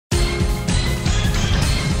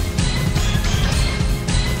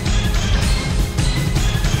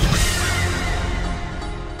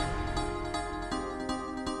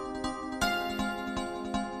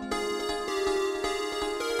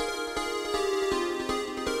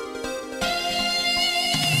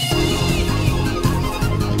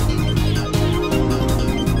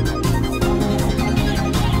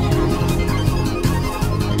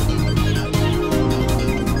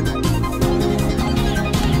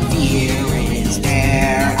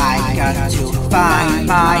find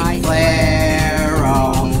my flair.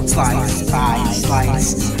 Oh, slice by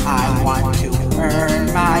slice, I want to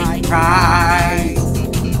earn my prize.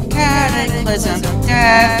 Cataclysm,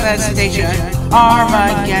 devastation,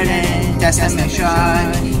 Armageddon,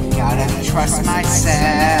 decimation. Gotta trust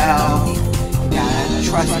myself, gotta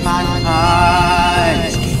trust my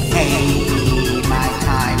punch. Hey, my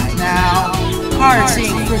time now. Heart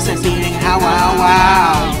seeing, crucifix beating, how wow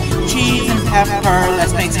wow. Cheese and pepper,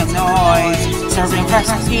 let's make some noise. Serving fresh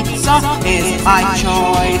pizza is my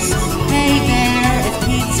choice. Hey there, it's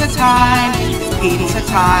pizza time, it's pizza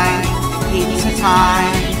time, pizza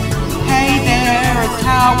time. Hey there, it's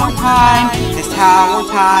tower time, it's tower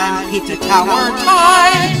time, pizza tower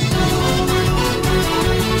time.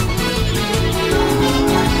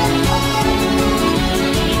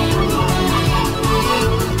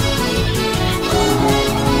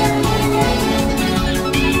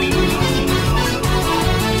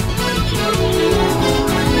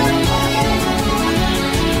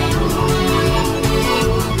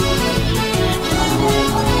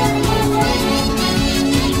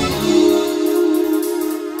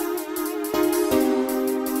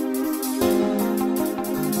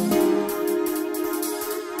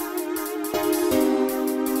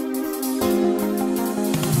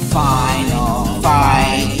 Final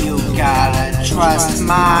fight, you gotta trust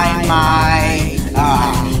my might.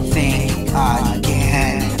 Think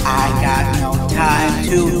again, I got no time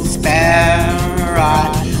to spare.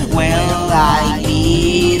 Will I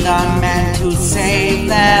be the man to save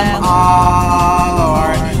them all? Or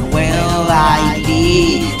will I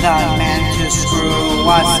be the man to screw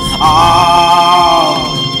us all?